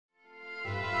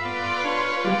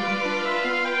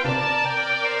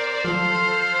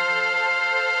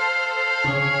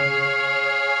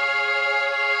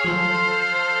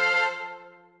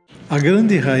A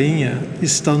grande rainha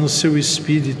está no seu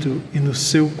espírito e no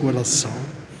seu coração.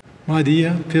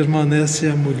 Maria permanece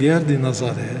a mulher de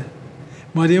Nazaré.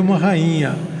 Maria é uma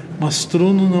rainha, mas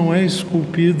trono não é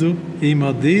esculpido em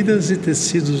madeiras e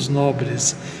tecidos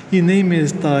nobres e nem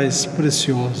metais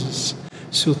preciosos.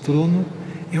 Seu trono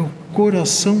é o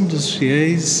coração dos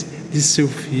fiéis de seu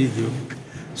Filho.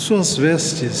 Suas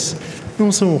vestes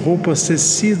não são roupas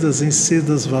tecidas em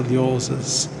sedas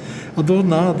valiosas,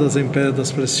 adornadas em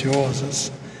pedras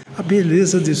preciosas. A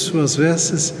beleza de suas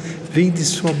vestes vem de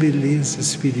sua beleza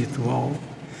espiritual.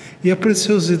 E a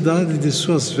preciosidade de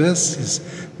suas vestes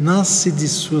nasce de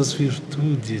suas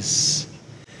virtudes.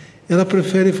 Ela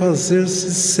prefere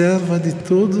fazer-se serva de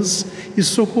todos e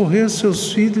socorrer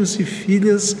seus filhos e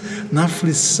filhas na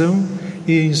aflição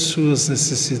e em suas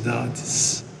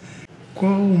necessidades.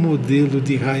 Qual o modelo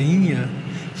de rainha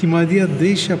que Maria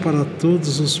deixa para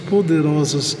todos os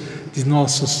poderosos de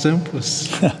nossos tempos?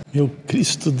 Meu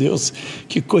Cristo Deus,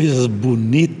 que coisas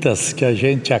bonitas que a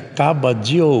gente acaba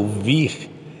de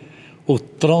ouvir. O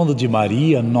trono de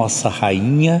Maria, nossa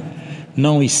rainha,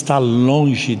 não está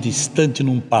longe, distante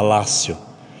num palácio,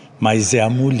 mas é a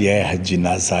mulher de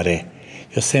Nazaré.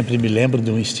 Eu sempre me lembro de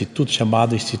um instituto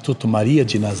chamado Instituto Maria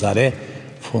de Nazaré,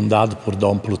 fundado por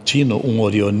Dom Plutino, um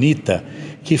orionita,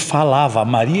 que falava: a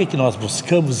Maria que nós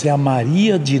buscamos é a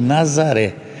Maria de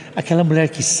Nazaré. Aquela mulher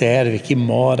que serve, que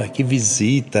mora, que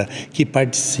visita, que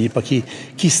participa, que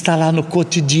está lá no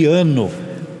cotidiano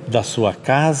da sua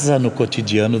casa, no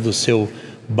cotidiano do seu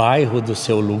bairro, do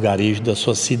seu lugarejo, da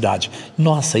sua cidade.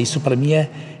 Nossa, isso para mim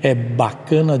é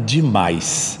bacana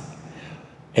demais.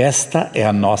 Esta é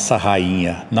a nossa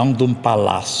rainha, não de um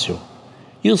palácio.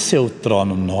 E o seu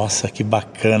trono, nossa, que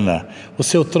bacana. O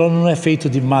seu trono não é feito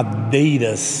de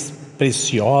madeiras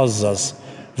preciosas,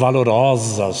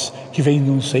 valorosas, que vem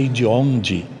não sei de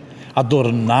onde,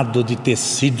 adornado de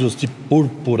tecidos de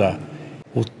púrpura.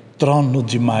 O trono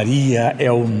de Maria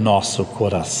é o nosso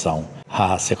coração.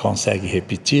 Você consegue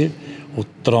repetir? O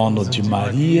trono de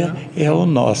Maria é o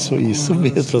nosso, isso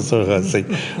mesmo, Sr. Hansen.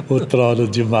 O trono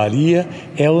de Maria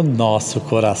é o nosso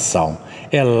coração.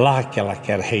 É lá que ela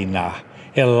quer reinar,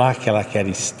 é lá que ela quer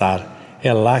estar,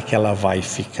 é lá que ela vai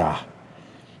ficar.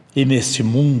 E neste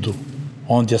mundo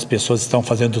onde as pessoas estão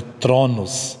fazendo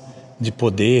tronos de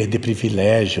poder, de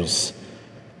privilégios,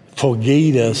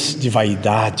 fogueiras de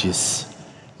vaidades,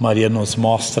 Maria nos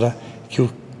mostra que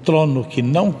o trono que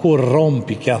não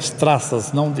corrompe, que as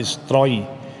traças não destroem,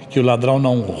 que o ladrão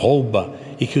não rouba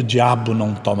e que o diabo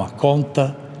não toma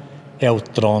conta, é o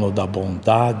trono da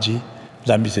bondade,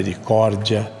 da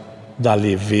misericórdia, da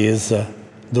leveza,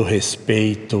 do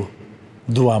respeito,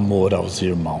 do amor aos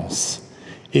irmãos.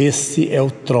 Esse é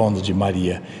o trono de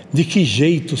Maria. De que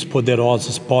jeito os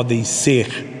poderosos podem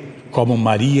ser, como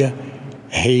Maria,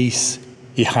 reis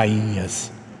e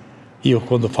rainhas? E eu,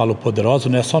 quando falo poderoso,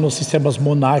 não é só nos sistemas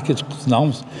monárquicos,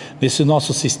 não. Nesses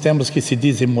nossos sistemas que se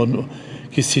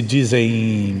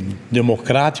dizem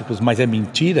democráticos, mas é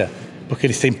mentira, porque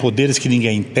eles têm poderes que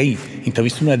ninguém tem. Então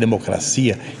isso não é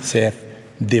democracia, isso é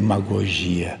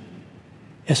demagogia.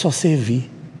 É só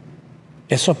servir,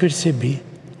 é só perceber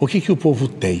o que o povo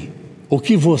tem, o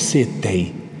que você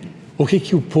tem, o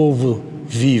que o povo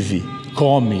vive,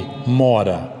 come,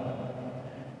 mora.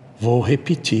 Vou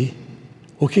repetir.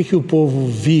 O que o povo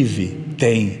vive,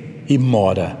 tem e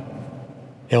mora?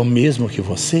 É o mesmo que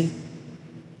você?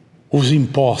 Os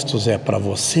impostos é para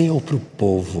você ou para o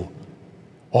povo?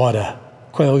 Ora,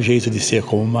 qual é o jeito de ser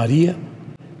como Maria?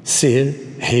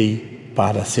 Ser rei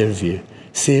para servir,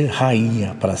 ser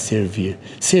rainha para servir,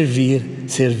 servir,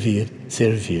 servir,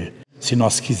 servir. Se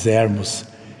nós quisermos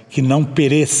que não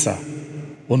pereça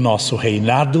o nosso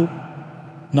reinado,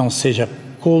 não seja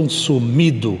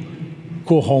consumido,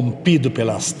 corrompido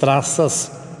pelas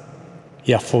traças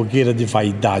e a fogueira de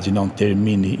vaidade não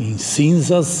termine em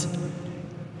cinzas,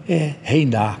 é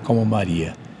reinar como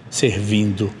Maria,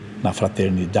 servindo na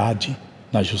fraternidade,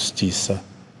 na justiça,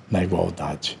 na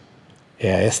igualdade.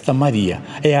 É a esta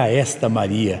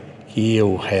Maria que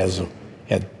eu rezo,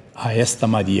 é a esta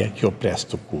Maria que eu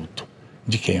presto culto,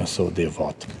 de quem eu sou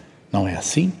devoto. Não é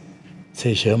assim?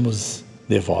 Sejamos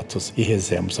devotos e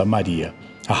rezemos a Maria,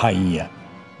 a rainha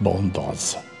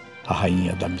bondosa, a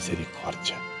rainha da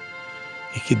misericórdia.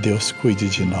 E que Deus cuide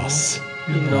de nós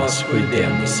e nós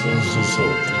cuidemos uns dos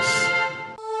outros.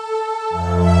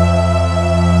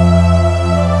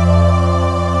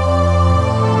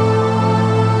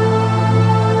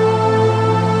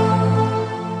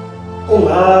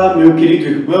 Olá, meu querido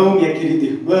irmão, minha querida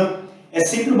irmã. É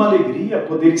sempre uma alegria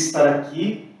poder estar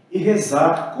aqui e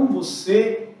rezar com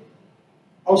você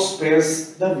aos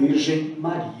pés da Virgem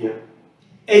Maria.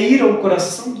 é ir ao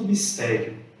coração do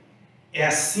mistério. É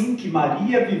assim que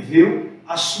Maria viveu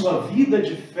a sua vida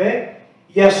de fé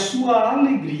e a sua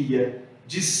alegria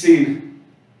de ser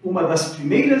uma das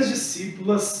primeiras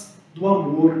discípulas do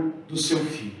amor do seu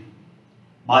filho.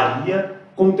 Maria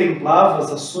contemplava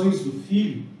as ações do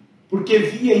filho porque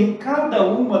via em cada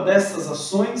uma dessas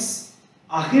ações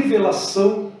a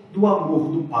revelação do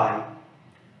amor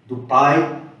do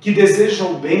Pai que deseja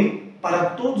o bem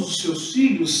para todos os seus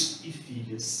filhos e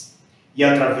filhas. E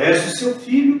através do seu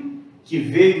filho, que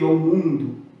veio ao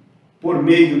mundo por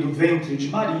meio do ventre de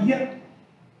Maria,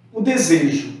 o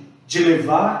desejo de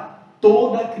levar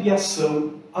toda a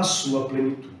criação à sua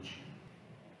plenitude.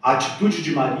 A atitude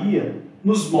de Maria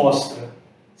nos mostra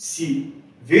se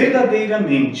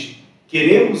verdadeiramente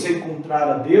queremos encontrar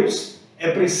a Deus,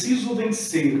 é preciso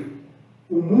vencer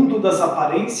o mundo das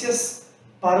aparências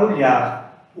para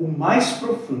olhar o mais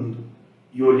profundo.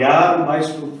 E olhar o mais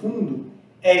profundo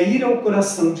é ir ao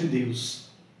coração de Deus,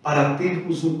 para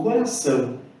termos um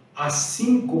coração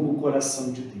assim como o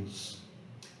coração de Deus.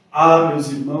 Ah,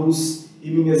 meus irmãos e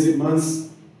minhas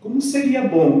irmãs, como seria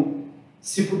bom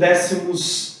se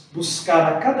pudéssemos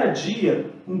buscar a cada dia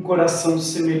um coração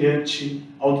semelhante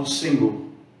ao do Senhor.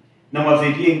 Não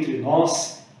haveria entre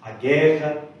nós a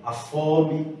guerra, a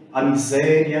fome, a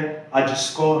miséria, a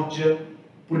discórdia,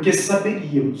 porque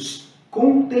saberíamos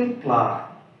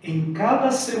contemplar em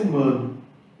cada ser humano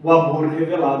o amor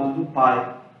revelado do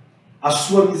Pai, a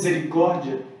sua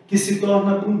misericórdia que se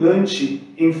torna abundante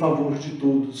em favor de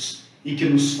todos e que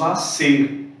nos faz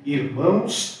ser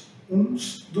irmãos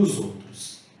uns dos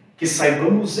outros. Que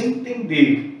saibamos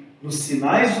entender nos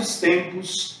sinais dos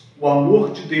tempos o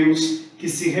amor de Deus que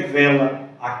se revela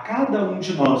a cada um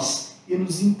de nós e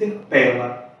nos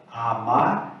interpela a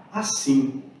amar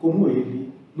assim como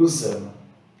Ele nos ama.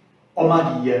 Ó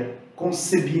Maria,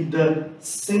 concebida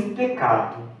sem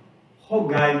pecado,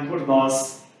 rogai por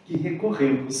nós que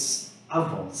recorremos a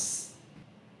vós.